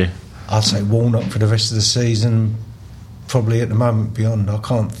to ask you. I'd say Warnock for the rest of the season. Probably at the moment beyond. I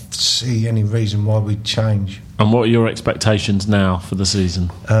can't see any reason why we'd change. And what are your expectations now for the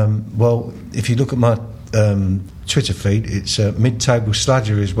season? Well, if you look at my Twitter feed, it's mid-table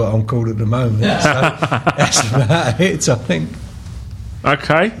sludger is what I'm called at the moment. So that's about it, I think.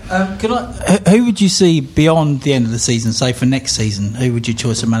 Okay. who would you see beyond the end of the season, say for next season? Who would your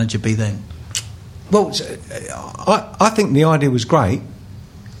choice of manager be then? Well, I think the idea was great.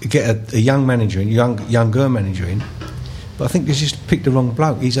 Get a young manager in, younger manager in. But I think they just picked the wrong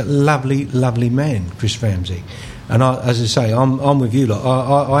bloke. He's a lovely, lovely man, Chris Ramsey. And as I say, I'm with you.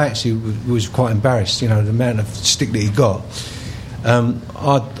 I actually was quite embarrassed, the amount of stick that he got.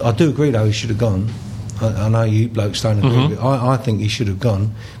 I do agree, though, he should have gone. I know you blokes don't agree with it. I think he should have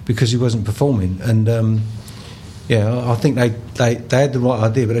gone because he wasn't performing. And, I think they had the right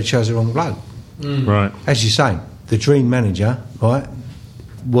idea, but they chose the wrong bloke. Right. As you say, the dream manager, right,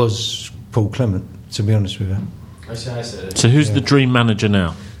 was Paul Clement, to be honest with you. So who's the dream manager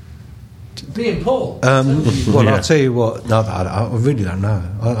now? Me and Paul. I'll tell you what. No, I really don't know.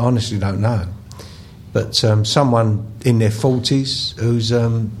 I honestly don't know. But someone in their 40s who's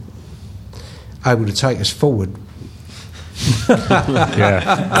able to take us forward.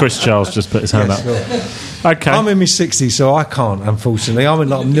 Yeah. Chris Charles just put his hand up. Sure. Okay. I'm in my 60s, so I can't, unfortunately. I'm in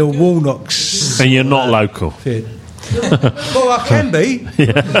like Neil Warnock's. And you're not local. Well, I can be.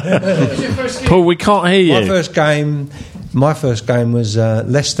 Paul, we can't hear you. My first game was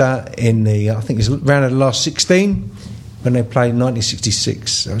Leicester in the, I think it was round of the last 16 when they played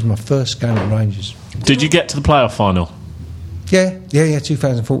 1966. That was my first game at Rangers. Did you get to the playoff final? Yeah,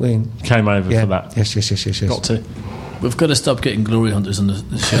 2014. Came over for that. Yes. Got to. We've got to stop getting glory hunters on the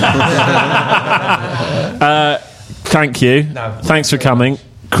show. Thank you. No, thanks for coming.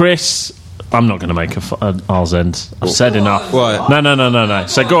 Chris, I'm not going to make an R's end. I've said enough. What? No.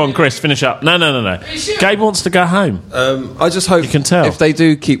 So go on, Chris, finish up. No. Gabe wants to go home. I just hope you can tell. If they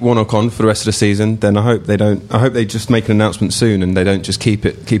do keep Warnock on for the rest of the season, then I hope they don't. I hope they just make an announcement soon and they don't just keep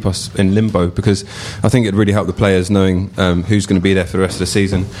us in limbo, because I think it'd really help the players knowing who's going to be there for the rest of the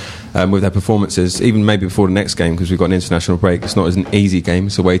season with their performances, even maybe before the next game, because we've got an international break. It's not as an easy game.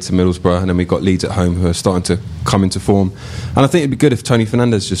 It's away to Middlesbrough, and then we've got Leeds at home who are starting to come into form. And I think it'd be good if Tony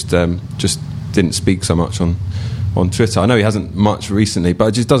Fernandes just didn't speak so much on Twitter. I know he hasn't much recently, but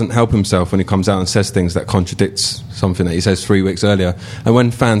it just doesn't help himself when he comes out and says things that contradicts something that he says 3 weeks earlier. And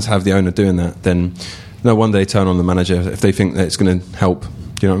when fans have the owner doing that, then no wonder they turn on the manager if they think that it's going to help.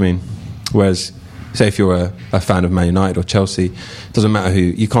 Do you know what I mean? Whereas, say if you're a fan of Man United or Chelsea, it doesn't matter who,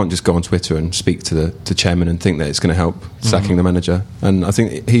 you can't just go on Twitter and speak to the chairman and think that it's going to help sacking the manager. And I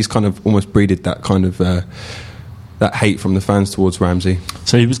think he's kind of almost breeded that kind of that hate from the fans towards Ramsey.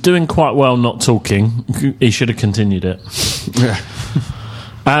 So he was doing quite well not talking. He should have continued it. Yeah.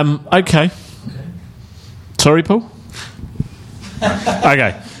 Okay. Sorry, Paul?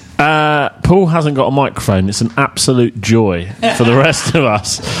 Okay. Paul hasn't got a microphone. It's an absolute joy for the rest of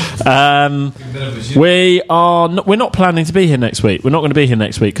us. We're not planning to be here next week. We're not going to be here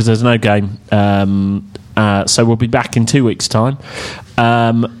next week because there's no game. So we'll be back in 2 weeks' time.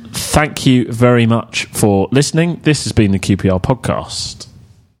 Thank you very much for listening. This has been the QPR Podcast.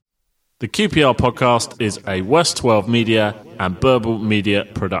 The QPR Podcast is a West 12 Media and Burble Media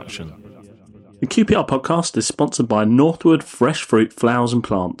production. The QPR podcast is sponsored by Northwood Fresh Fruit, Flowers and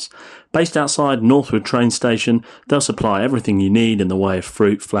Plants. Based outside Northwood train station, they'll supply everything you need in the way of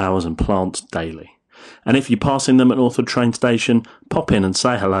fruit, flowers and plants daily. And if you're passing them at Northwood train station, pop in and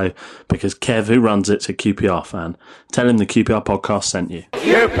say hello, because Kev, who runs it's a QPR fan. Tell him the QPR podcast sent you.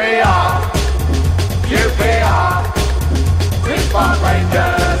 QPR, QPR.